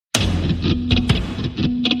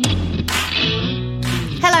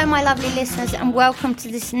my lovely listeners, and welcome to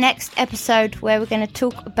this next episode where we're going to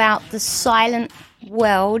talk about the silent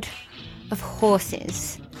world of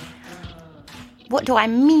horses. What do I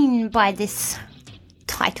mean by this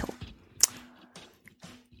title?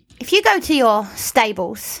 If you go to your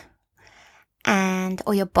stables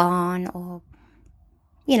or your barn or,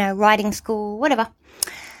 riding school, whatever,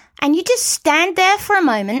 and you just stand there for a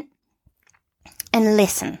moment and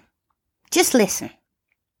listen. Just listen.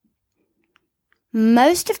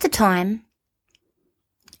 Most of the time,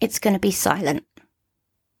 it's going to be silent.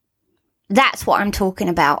 That's what I'm talking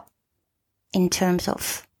about in terms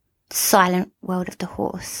of the silent world of the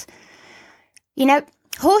horse.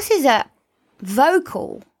 Horses are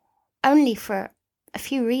vocal only for a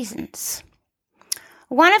few reasons.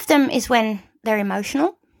 One of them is when they're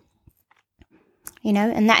emotional,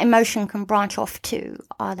 and that emotion can branch off to,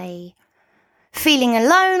 are they feeling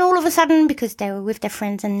alone all of a sudden because they were with their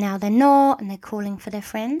friends and now they're not, and they're calling for their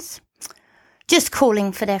friends. Just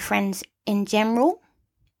calling for their friends in general.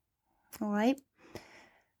 All right.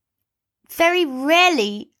 Very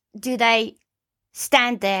rarely do they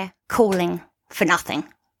stand there calling for nothing.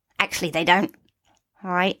 Actually, they don't.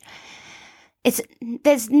 All right.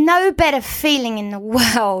 There's no better feeling in the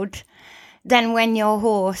world than when your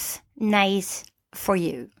horse neighs for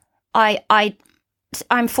you.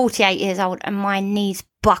 I'm 48 years old and my knees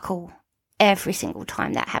buckle every single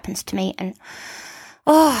time that happens to me. And,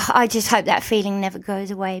 I just hope that feeling never goes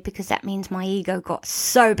away, because that means my ego got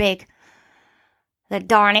so big that,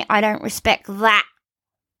 darn it, I don't respect that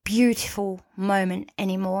beautiful moment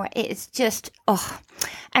anymore. It's just,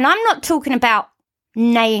 And I'm not talking about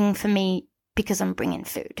neighing for me because I'm bringing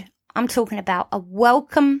food. I'm talking about a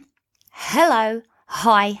welcome, hello,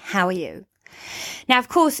 hi, how are you? Now, of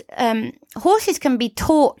course, horses can be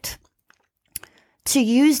taught to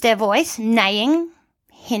use their voice, neighing,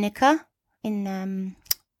 hinniken, in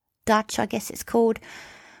Dutch, I guess it's called,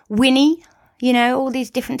 whinny, all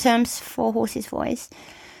these different terms for horses' voice.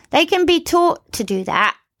 They can be taught to do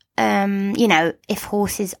that, if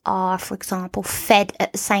horses are, for example, fed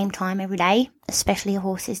at the same time every day, especially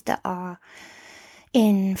horses that are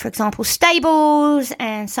in, for example, stables,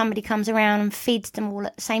 and somebody comes around and feeds them all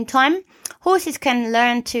at the same time. Horses can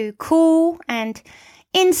learn to call, and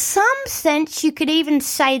in some sense you could even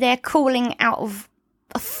say they're calling out of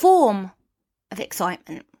a form of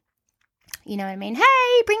excitement. You know what I mean?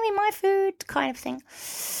 Hey, bring me my food, kind of thing.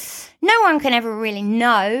 No one can ever really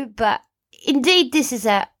know, but indeed this is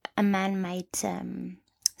a man-made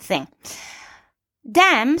thing.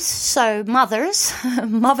 Dams, so mothers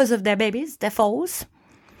of their babies, their foals,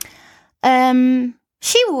 she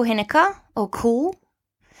will hinniken or call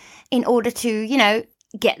in order to,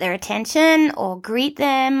 get their attention or greet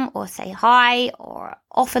them or say hi or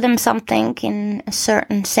offer them something in a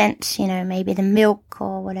certain sense, maybe the milk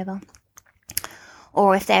or whatever.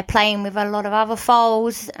 Or if they're playing with a lot of other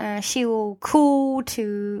foals, she will call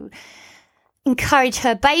to encourage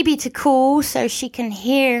her baby to call so she can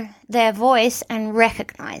hear their voice and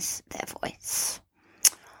recognize their voice.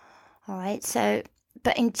 All right,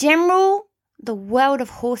 but in general, the world of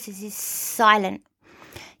horses is silent.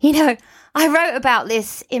 I wrote about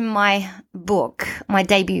this in my book, my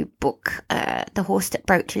debut book, The Horse That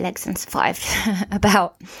Broke Two Legs and Survived,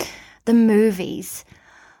 about the movies.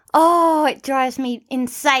 It drives me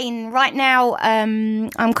insane. Right now,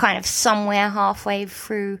 I'm kind of somewhere halfway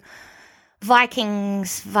through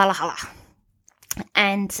Vikings Valhalla,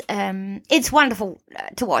 and it's wonderful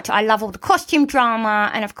to watch. I love all the costume drama,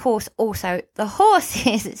 and of course also the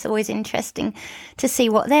horses. It's always interesting to see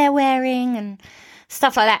what they're wearing and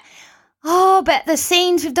stuff like that. But the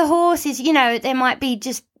scenes with the horses, they might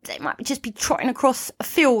just be trotting across a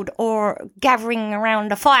field or gathering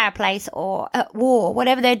around a fireplace or at war,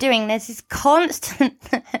 whatever they're doing. There's this constant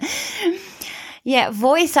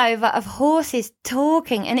voiceover of horses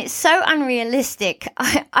talking, and it's so unrealistic.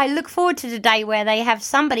 I look forward to the day where they have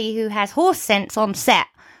somebody who has horse sense on set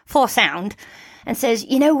for sound and says,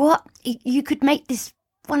 you know what, you could make this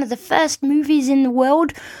one of the first movies in the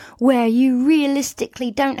world where you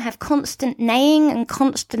realistically don't have constant neighing and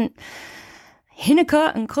constant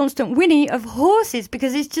hinniken and constant whinny of horses,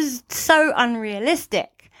 because it's just so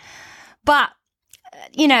unrealistic. But,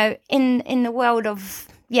 in the world of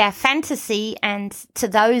fantasy, and to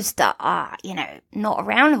those that are, not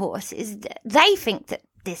around horses, they think that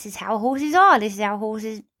this is how horses are. This is how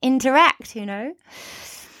horses interact,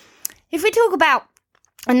 If we talk about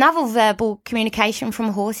another verbal communication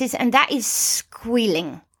from horses, and that is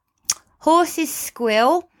squealing. Horses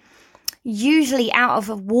squeal, usually out of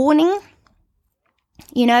a warning.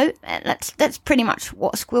 That's pretty much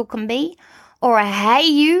what a squeal can be. Or a, hey,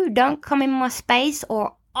 you, don't come in my space,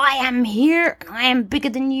 or I am here, I am bigger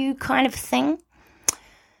than you kind of thing.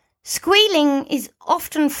 Squealing is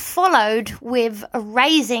often followed with a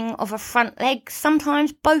raising of a front leg,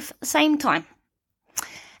 sometimes both at the same time.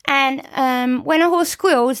 And when a horse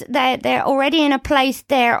squeals, they're already in a place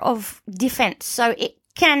there of defense. So it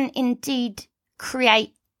can indeed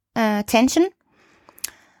create tension.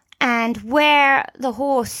 And where the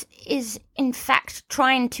horse is, in fact,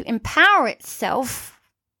 trying to empower itself,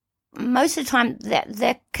 most of the time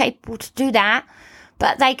they're capable to do that,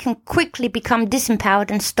 but they can quickly become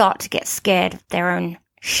disempowered and start to get scared of their own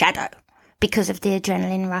shadow because of the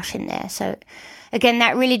adrenaline rush in there. So, again,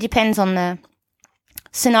 that really depends on the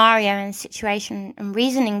scenario and situation and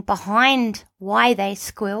reasoning behind why they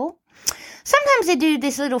squeal. Sometimes they do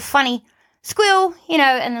this little funny squeal,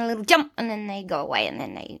 and a little jump, and then they go away and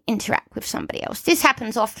then they interact with somebody else. This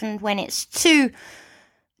happens often when it's two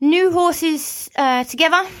new horses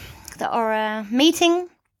together that are meeting,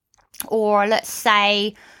 or let's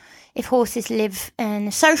say if horses live in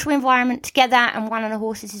a social environment together and one of the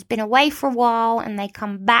horses has been away for a while and they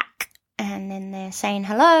come back and then they're saying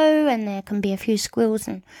hello and there can be a few squeals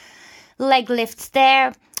and leg lifts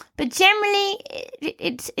there. But generally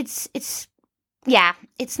it's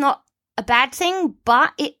not a bad thing,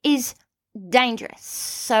 but it is dangerous.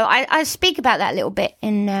 So I speak about that a little bit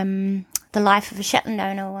in The Life of a Shetland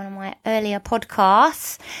Owner, one of my earlier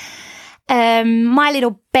podcasts. My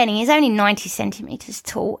little Benny is only 90 centimetres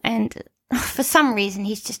tall, and for some reason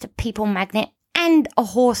he's just a people magnet and a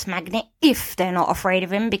horse magnet if they're not afraid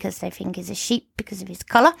of him because they think he's a sheep because of his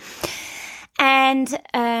colour. And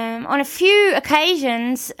on a few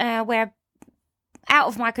occasions where out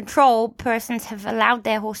of my control persons have allowed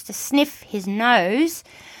their horse to sniff his nose,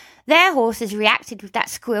 their horse has reacted with that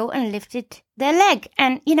squeal and lifted their leg.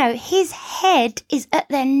 And, his head is at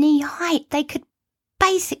their knee height. They could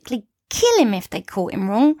basically kill him if they caught him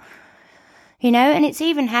wrong. And it's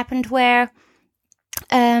even happened where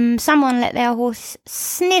someone let their horse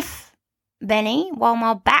sniff Benny while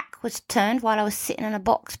my back was turned while I was sitting in a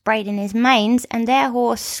box braiding his manes, and their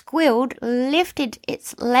horse squealed, lifted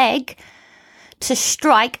its leg to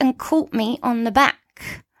strike and caught me on the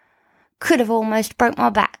back. Could have almost broke my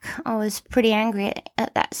back. I was pretty angry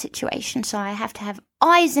at that situation, so I have to have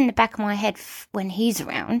eyes in the back of my head when he's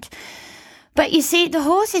around. But you see, the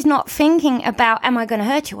horse is not thinking about, am I going to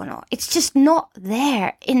hurt you or not? It's just not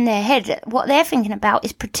there in their head. What they're thinking about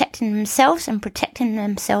is protecting themselves and protecting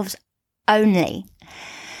themselves only.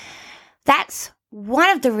 That's one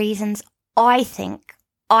of the reasons I think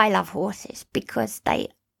I love horses, because they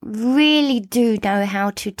really do know how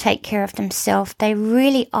to take care of themselves. They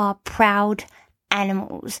really are proud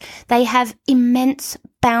animals. They have immense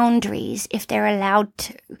boundaries if they're allowed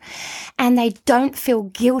to, and they don't feel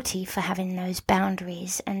guilty for having those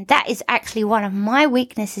boundaries. And that is actually one of my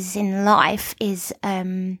weaknesses in life, is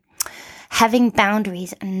having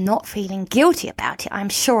boundaries and not feeling guilty about it. I'm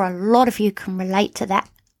sure a lot of you can relate to that,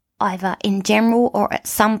 either in general or at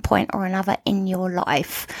some point or another in your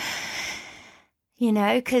life.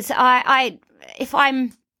 Because if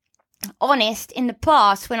I'm honest, in the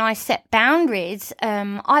past when I set boundaries,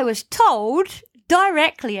 I was told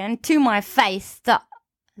directly and to my face that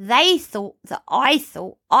they thought that I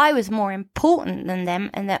thought I was more important than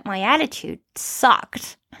them and that my attitude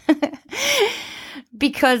sucked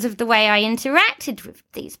because of the way I interacted with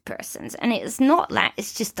these persons. And it's not that,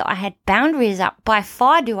 it's just that I had boundaries up. By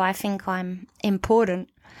far do I think I'm important.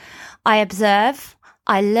 I observe,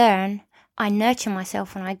 I learn, I nurture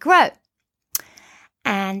myself and I grow.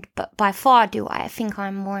 But by far do I think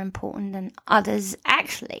I'm more important than others.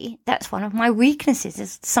 Actually, that's one of my weaknesses,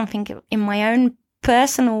 is something in my own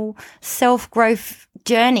personal self-growth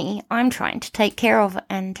journey I'm trying to take care of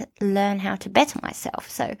and learn how to better myself.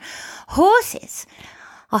 So horses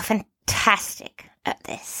are fantastic at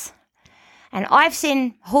this. And I've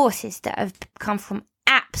seen horses that have come from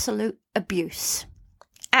absolute abuse,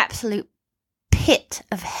 absolute pit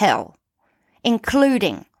of hell,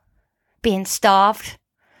 including being starved,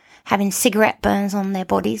 having cigarette burns on their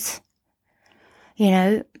bodies,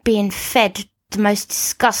 being fed the most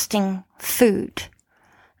disgusting food,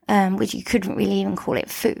 which you couldn't really even call it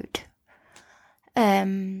food.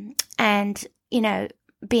 And,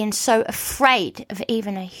 being so afraid of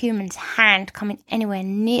even a human's hand coming anywhere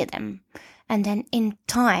near them. And then in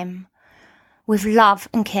time, with love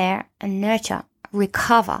and care and nurture,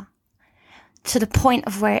 recover to the point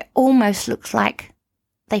of where it almost looks like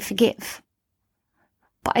they forgive.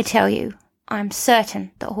 But I tell you, I'm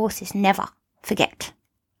certain that horses never forget.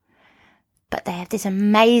 But they have this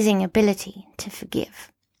amazing ability to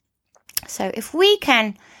forgive. So if we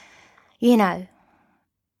can,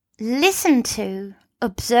 listen to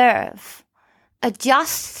observe,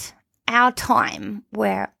 adjust our time,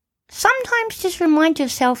 where sometimes just remind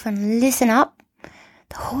yourself and listen up.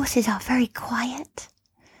 The horses are very quiet.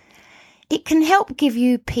 It can help give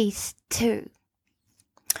you peace too.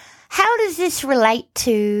 How does this relate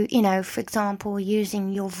to, for example,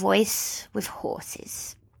 using your voice with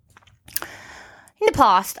horses? In the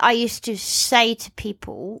past, I used to say to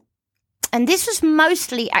people, and this was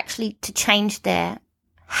mostly actually to change their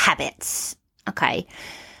habits, okay?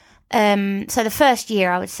 So the first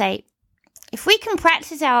year I would say, if we can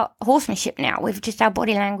practice our horsemanship now with just our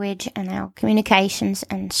body language and our communications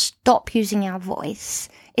and stop using our voice,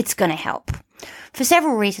 it's going to help. For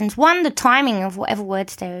several reasons. One, the timing of whatever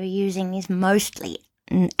words they were using is mostly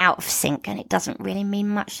out of sync and it doesn't really mean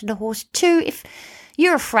much to the horse. Two, if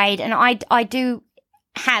you're afraid, and I do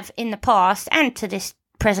have in the past and to this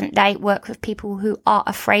present day work with people who are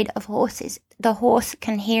afraid of horses. The horse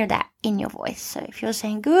can hear that in your voice. So if you're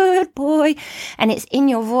saying, good boy, and it's in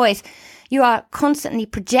your voice, you are constantly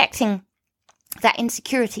projecting that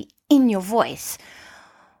insecurity in your voice.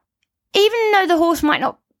 Even though the horse might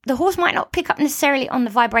not pick up necessarily on the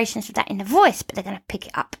vibrations of that in the voice, but they're going to pick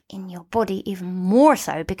it up in your body even more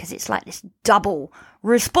so, because it's like this double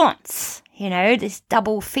response, this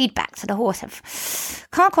double feedback to the horse of,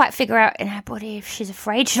 can't quite figure out in her body if she's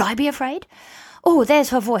afraid. Should I be afraid? Oh, there's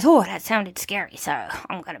her voice. Oh, that sounded scary, so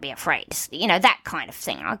I'm going to be afraid. That kind of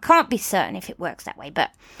thing. I can't be certain if it works that way, but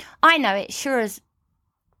I know it sure as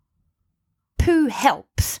poo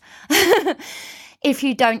helps if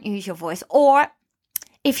you don't use your voice, or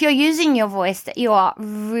if you're using your voice, that you are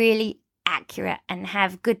really accurate and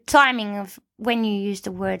have good timing of when you use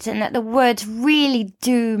the words, and that the words really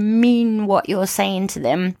do mean what you're saying to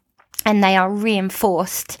them, and they are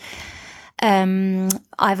reinforced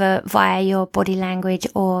either via your body language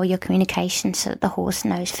or your communication, so that the horse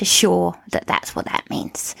knows for sure that that's what that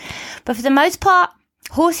means. But for the most part,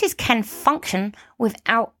 horses can function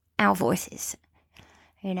without our voices.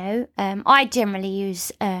 I generally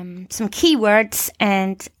use some keywords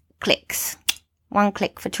and clicks. One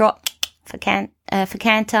click for trot, for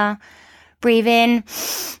canter, breathe in,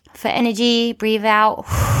 for energy, breathe out,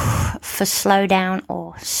 for slow down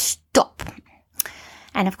or stop.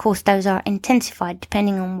 And of course, those are intensified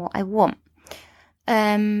depending on what I want.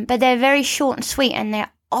 But they're very short and sweet, and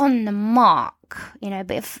they're on the mark,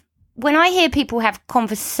 but when I hear people have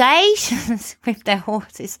conversations with their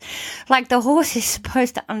horses, like the horse is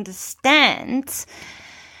supposed to understand,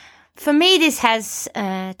 for me this has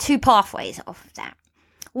two pathways off of that.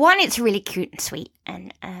 One, it's really cute and sweet,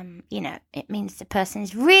 and it means the person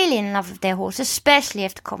is really in love with their horse, especially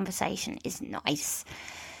if the conversation is nice.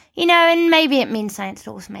 And maybe it means something to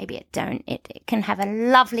the horse, maybe it don't. It can have a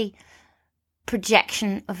lovely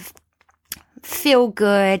projection of feel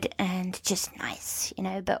good and just nice,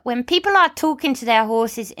 but when people are talking to their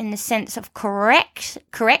horses in the sense of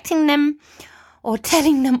correcting them or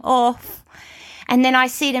telling them off, and then I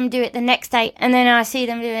see them do it the next day, and then I see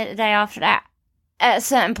them do it the day after that, at a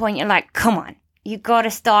certain point you're like, come on, you got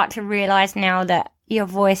to start to realize now that your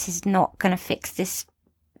voice is not going to fix this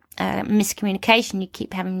miscommunication you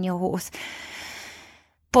keep having with your horse.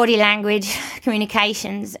 Body language,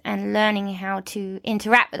 communications, and learning how to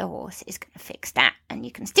interact with a horse is going to fix that. And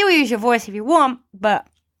you can still use your voice if you want, but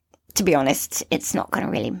to be honest, it's not going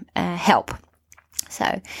to really help.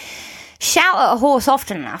 So shout at a horse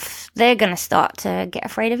often enough, they're going to start to get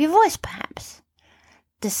afraid of your voice, perhaps.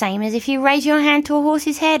 The same as if you raise your hand to a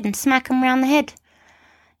horse's head and smack them round the head.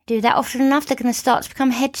 Do that often enough, they're going to start to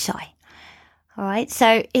become head shy. All right,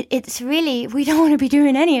 so it's really, we don't want to be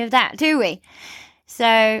doing any of that, do we?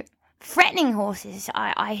 So, threatening horses,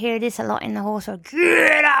 I hear this a lot in the horse, or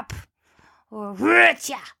get up, or hurt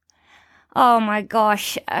ya. Oh my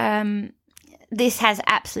gosh, this has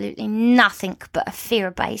absolutely nothing but a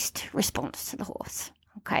fear-based response to the horse.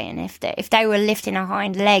 Okay, and if they were lifting a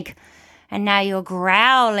hind leg, and now you're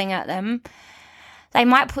growling at them, they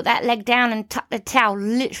might put that leg down and tuck the tail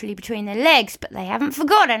literally between their legs, but they haven't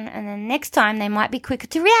forgotten, and then next time they might be quicker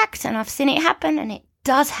to react, and I've seen it happen, and it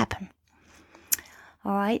does happen.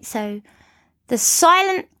 All right, so the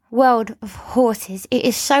silent world of horses, it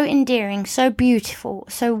is so endearing, so beautiful,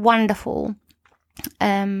 so wonderful.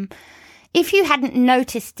 If you hadn't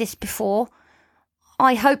noticed this before,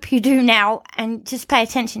 I hope you do now, and just pay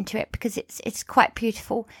attention to it, because it's quite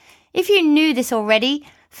beautiful. If you knew this already,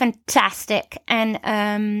 fantastic,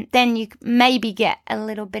 and then you maybe get a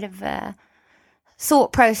little bit of a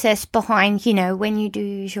thought process behind, when you do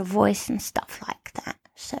use your voice and stuff like that.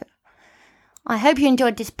 So I hope you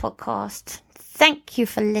enjoyed this podcast. thank you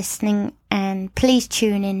for listening, and please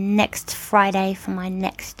tune in next Friday for my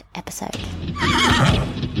next episode.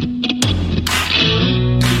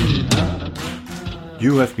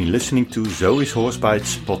 You have been listening to Zoe's Horse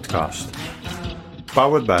Bites podcast.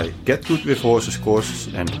 Powered by Get Good with Horses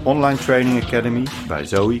courses and online training academy by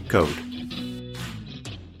Zoe Code.